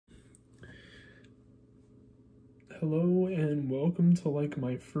Hello and welcome to like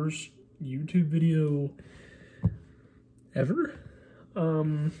my first YouTube video ever.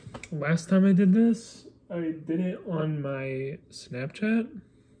 Last time I did this, I did it on my Snapchat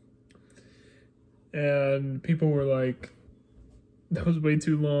and people were like, that was way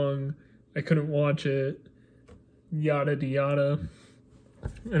too long, I couldn't watch it, yada yada.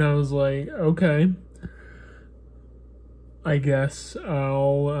 And I was like, okay, I guess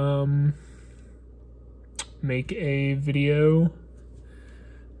I'll make a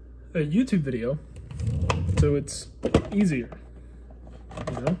YouTube video, so it's easier,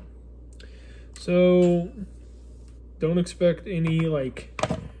 you know? So don't expect any like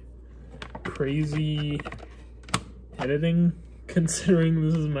crazy editing, considering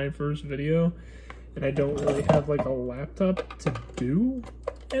this is my first video and I don't really have like a laptop to do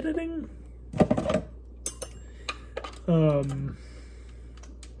editing.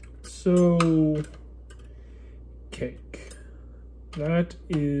 So cake. That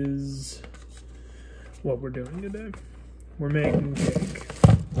is what we're doing today. We're making cake.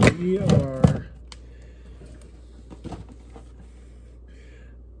 We are...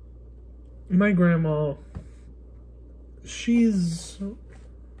 My grandma,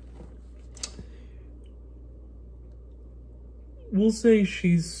 we'll say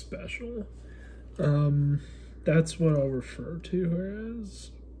she's special. That's what I'll refer to her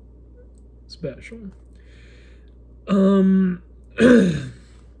as. Special.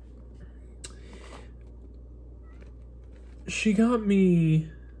 She got me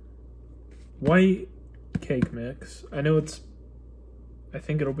white cake mix. I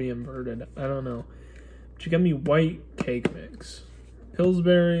think it'll be inverted. I don't know. She got me white cake mix.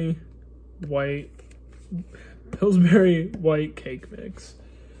 Pillsbury white cake mix.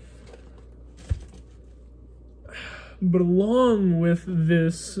 But along with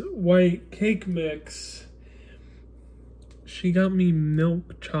this white cake mix, she got me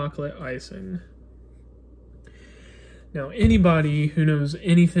milk chocolate icing. Now, anybody who knows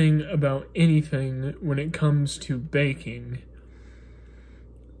anything about anything when it comes to baking,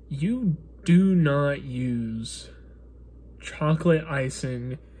 you do not use chocolate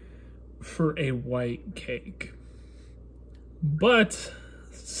icing for a white cake. But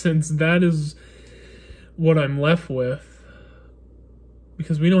since that is what I'm left with,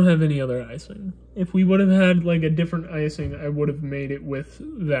 because we don't have any other icing. If we would have had like a different icing, I would have made it with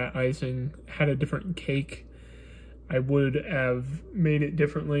that icing. Had a different cake, I would have made it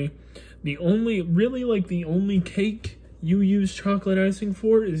differently. The only cake you use chocolate icing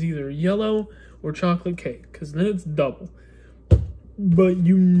for is either yellow or chocolate cake, because then it's double. But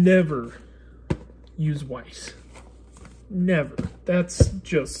you never use white. Never. That's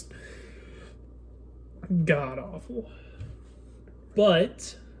just god awful.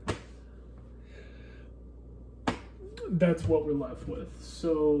 But that's what we're left with.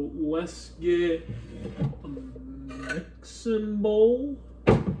 So let's get a mixing bowl.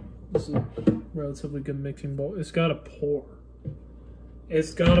 This is a relatively good mixing bowl. It's got a pour.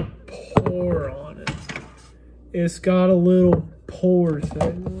 It's got a pour on it. It's got a little pour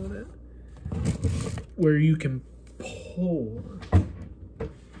thing on it where you can pour.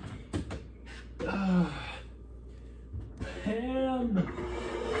 Pan.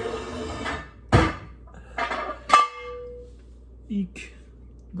 Eek.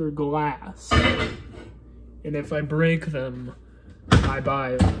 They're glass. And if I break them, I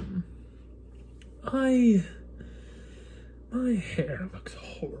buy them. My hair looks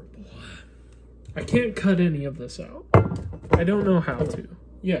horrible. I can't cut any of this out. I don't know how to.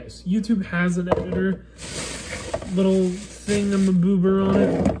 Yes, YouTube has an editor. Little thingamaboober on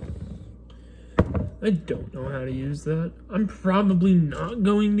it. I don't know how to use that. I'm probably not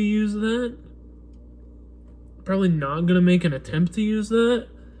going to use that. Probably not going to make an attempt to use that.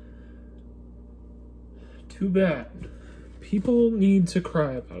 Too bad. People need to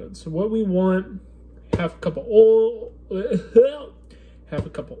cry about it. So what we want, half a cup of oil,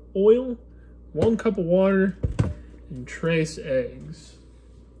 1 cup of water, and trace eggs.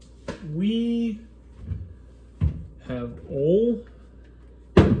 We have oil,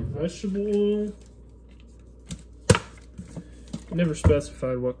 vegetable oil. Never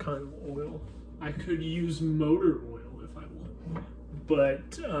specified what kind of oil. I could use motor oil if I want,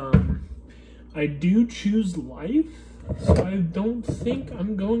 but I do choose life, so I don't think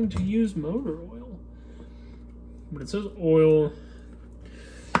I'm going to use motor oil. But it says oil.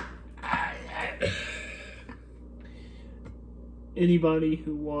 Anybody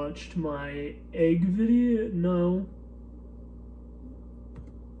who watched my egg video? No.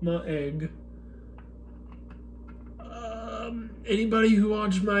 Not egg. Anybody who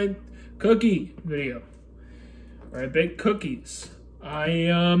watched my cookie video I bake cookies.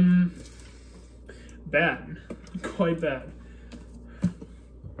 Bad. Quite bad.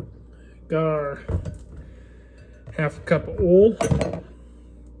 Got our half a cup of oil.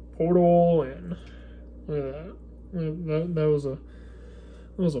 Poured oil in. Look at that. That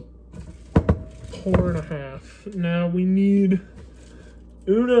was a pour and a half. Now we need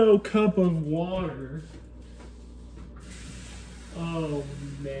uno cup of water. Oh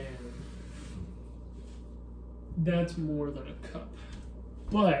man. That's more than a cup.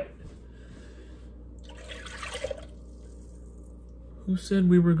 But who said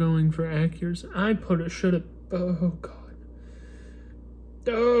we were going for accuracy? I should have. Oh god.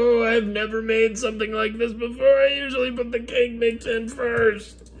 Oh, I've never made something like this before. I usually put the cake mix in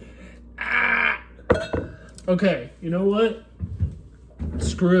first. Ah. Okay, you know what?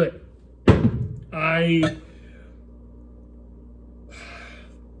 Screw it.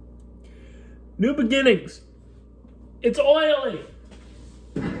 New beginnings. It's oily.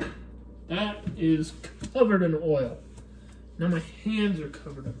 That is covered in oil. Now my hands are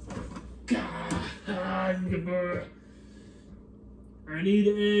covered in oil. I need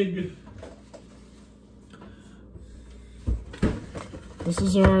egg. This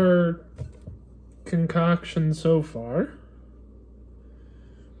is our concoction so far.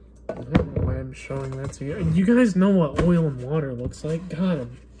 I don't know why I'm showing that to you. You guys know what oil and water looks like. God,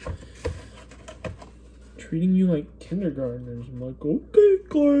 I'm treating you like kindergartners. I'm like, okay,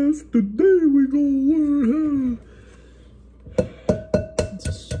 class, today we gonna learn how. It's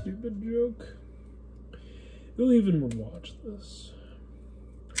a stupid joke. Who even would watch this?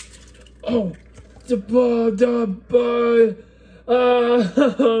 Oh, oh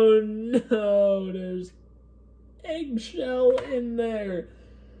no, there's eggshell in there.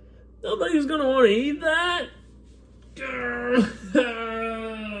 Nobody's gonna want to eat that.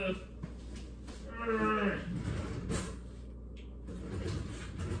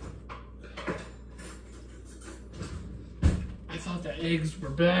 I thought the eggs were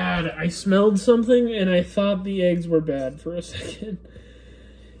bad. I smelled something and I thought the eggs were bad for a second.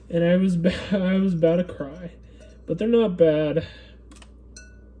 And I was about to cry. But they're not bad.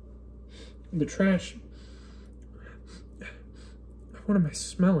 The trash. What am I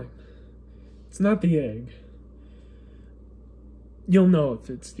smelling? It's not the egg. You'll know if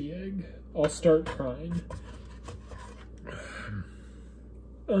it's the egg. I'll start crying.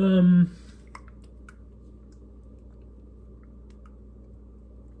 You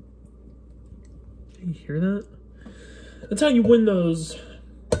hear that? That's how you win those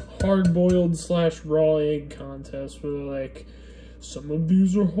hard-boiled / raw egg contests where they're like, some of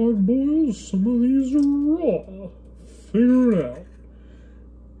these are hard-boiled, some of these are raw. Figure it out.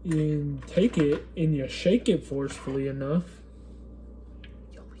 You take it and you shake it forcefully enough,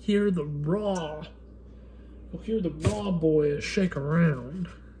 you'll hear the raw. You'll hear the raw boys shake around.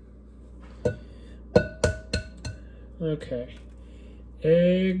 Okay.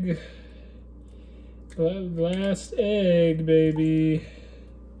 Egg. Last egg, baby.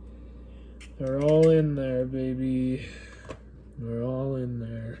 They're all in there, baby. They're all in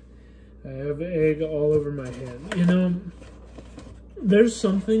there. I have egg all over my hand. You know, there's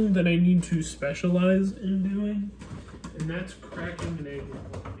something that I need to specialize in doing, and that's cracking an egg with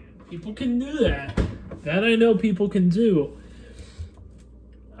one hand. People can do that. That I know people can do.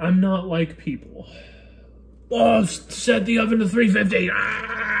 I'm not like people. Oh, set the oven to 350.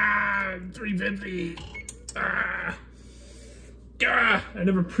 Ah, 350. Ah. Ah, I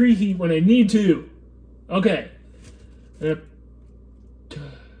never preheat when I need to. Okay.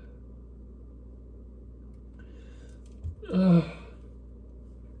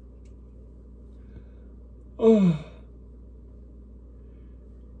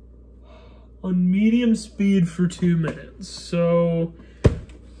 On medium speed for 2 minutes. So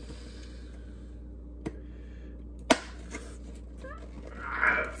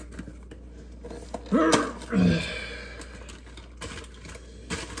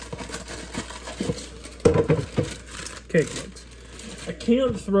cake mix. I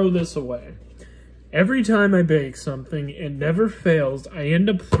can't throw this away. Every time I bake something, it never fails. I end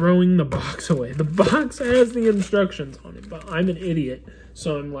up throwing the box away. The box has the instructions on it, but I'm an idiot.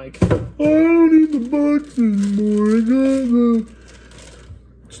 So I'm like, oh, I don't need the box anymore. I got the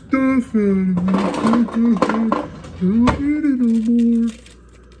stuff out of it. I don't need it no more.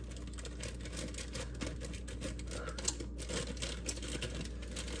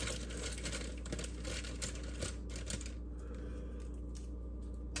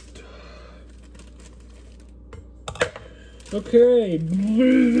 Okay.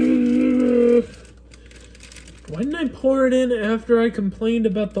 Why didn't I pour it in after I complained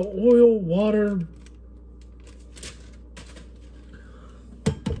about the oil, water,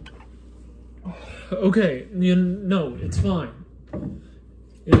 Okay, no, it's fine.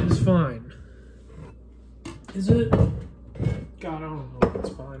 It is fine. Is it? God, I don't know if it's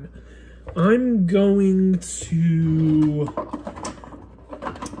fine. I'm going to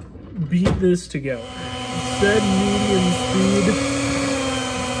beat this together. It said medium speed,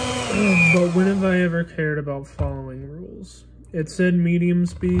 but when have I ever cared about following rules? It said medium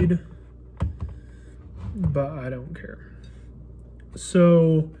speed, but I don't care.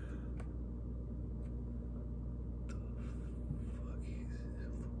 So,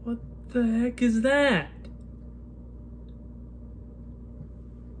 what the heck is that?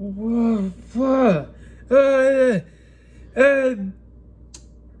 Whoa, blah.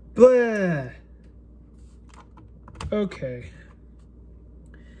 Okay.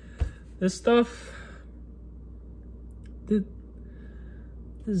 This stuff, this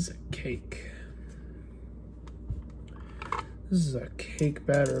is a cake. This is a cake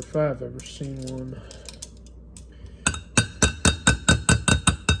batter if I've ever seen one.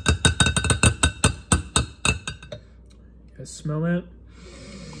 You guys smell that?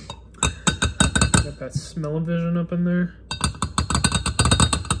 Got that smell-o-vision up in there.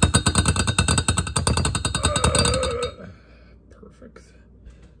 Perfect.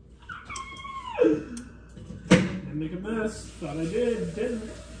 Didn't make a mess. Thought I did, didn't.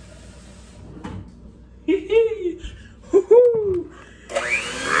 Hee hee! Woohoo!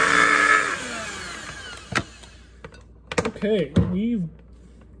 Okay, we've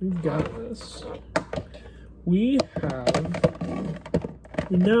got this. We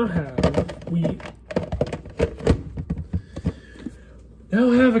now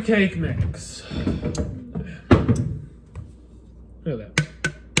have a cake mix. Look at that.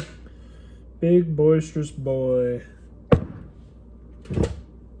 Big boisterous boy.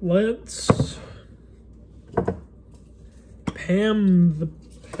 Let's pan.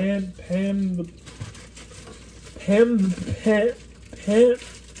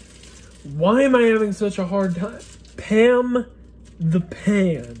 Why am I having such a hard time? Pam the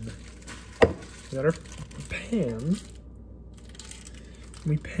pan. We got our pan.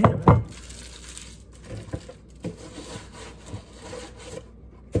 We pan it.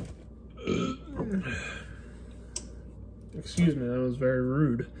 Excuse me, that was very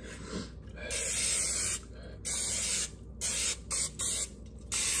rude.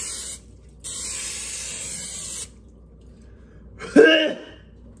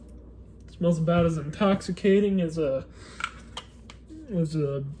 Smells about as intoxicating as a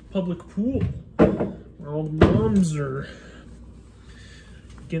public pool where all the moms are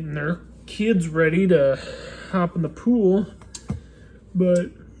getting their kids ready to hop in the pool. But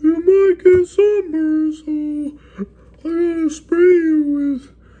it might get summer, so I gotta spray you with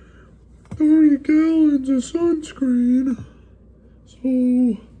 30 gallons of sunscreen.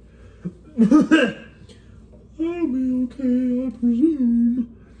 So that'll be okay, I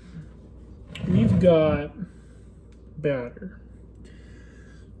presume. We've got batter.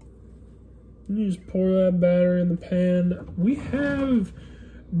 You just pour that batter in the pan. We have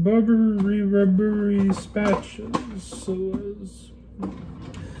rubbery spatulas.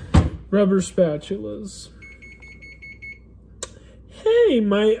 Rubber spatulas. Hey,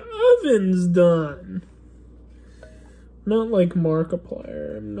 my oven's done. Not like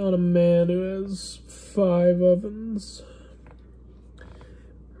Markiplier. I'm not a man who has 5 ovens.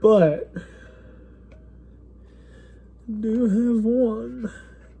 But I do have one.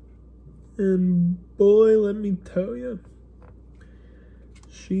 And boy, let me tell you,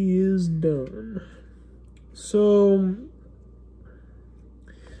 she is done. So,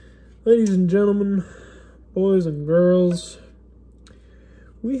 ladies and gentlemen, boys and girls,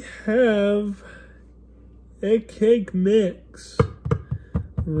 we have a cake mix.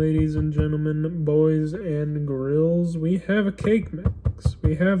 Ladies and gentlemen, boys and girls, we have a cake mix.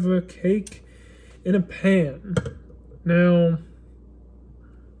 We have a cake in a pan. Now,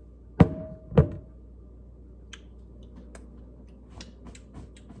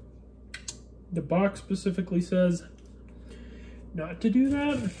 the box specifically says not to do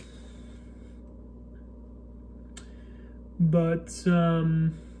that, but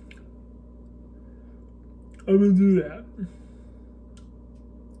I'm gonna do that.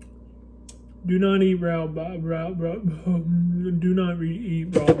 Do not eat raw do not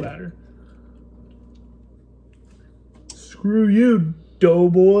eat raw batter. Screw you,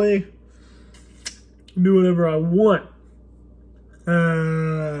 doughboy. Do whatever I want.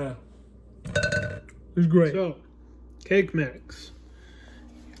 It's great. So, cake mix.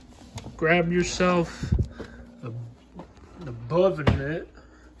 Grab yourself an oven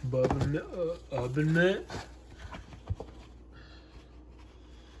mitt.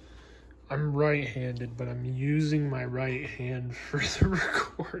 I'm right-handed, but I'm using my right hand for the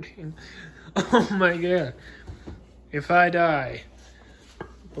recording. Oh my god. If I die,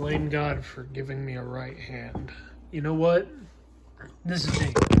 blame God for giving me a right hand. You know what? This is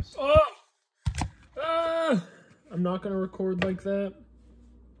dangerous. Oh! Ah! I'm not gonna record like that.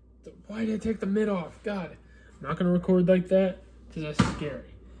 Why did I take the mid off? God. I'm not gonna record like that because that's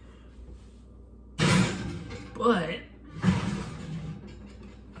scary. But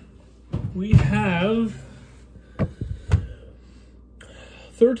we have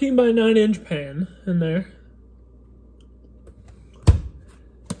 13 by 9 inch pan in there.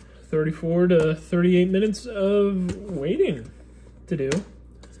 34 to 38 minutes of waiting to do.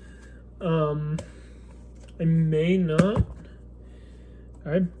 I may not.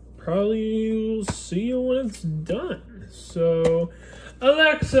 I probably will see you when it's done. So,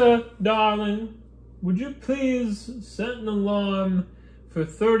 Alexa, darling, would you please set an alarm for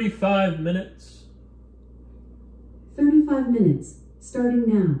 35 minutes? 35 minutes, starting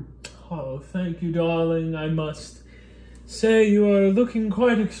now. Oh, thank you, darling. I must say you are looking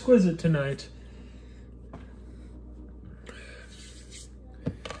quite exquisite tonight.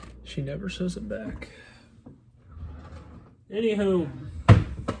 She never says it back. Anywho,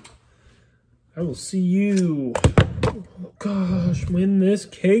 I will see you, oh gosh, when this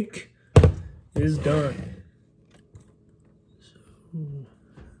cake is done. So,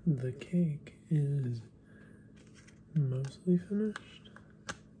 the cake is mostly finished.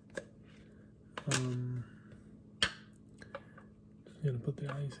 Just gonna put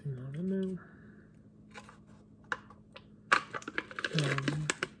the icing on it now.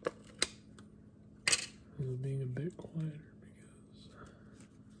 I was being a bit quieter because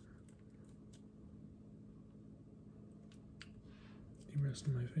the rest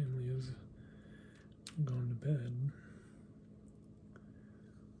of my family has gone to bed.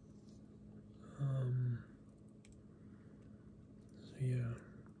 So yeah,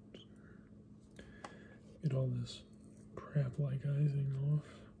 get all this crap like icing off.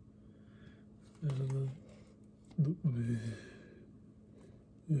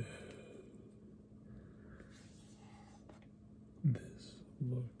 This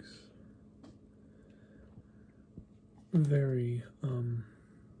looks very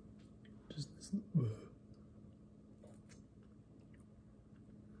just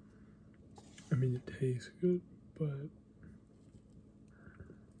I mean, it tastes good, but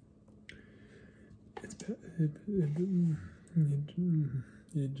it's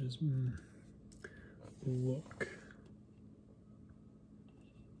it just look.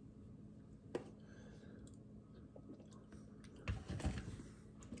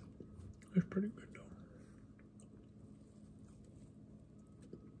 It's pretty good though.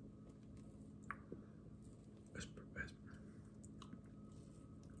 It's pretty good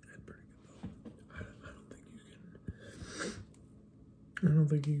though. I don't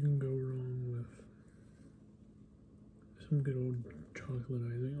think you can go wrong with some good old chocolate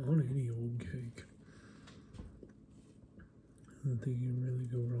icing on any old cake. I don't think you can really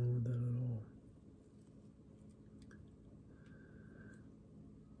go wrong with that at all.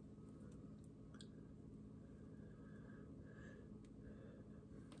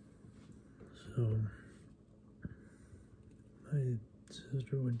 So, my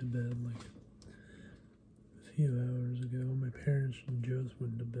sister went to bed like a few hours ago. My parents just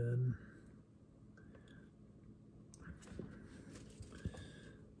went to bed.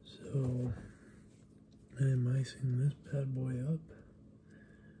 So, I am icing this bad boy up.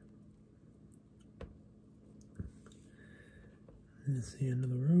 And it's the end of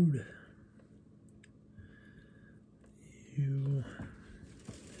the road. You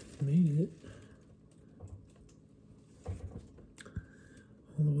made it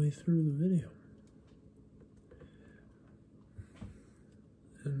all the way through the video.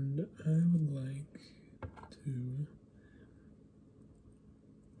 And I would like to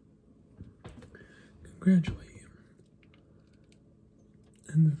congratulate you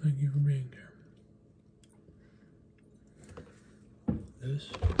and to thank you for being here. This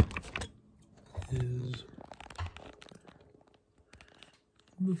is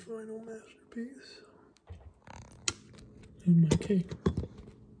the final masterpiece of my cake.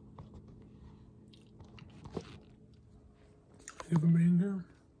 Thank you for being here.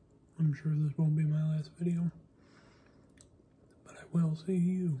 I'm sure this won't be my last video, but I will see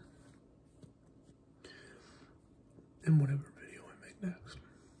you in whatever video I make next.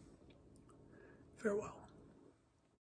 Farewell.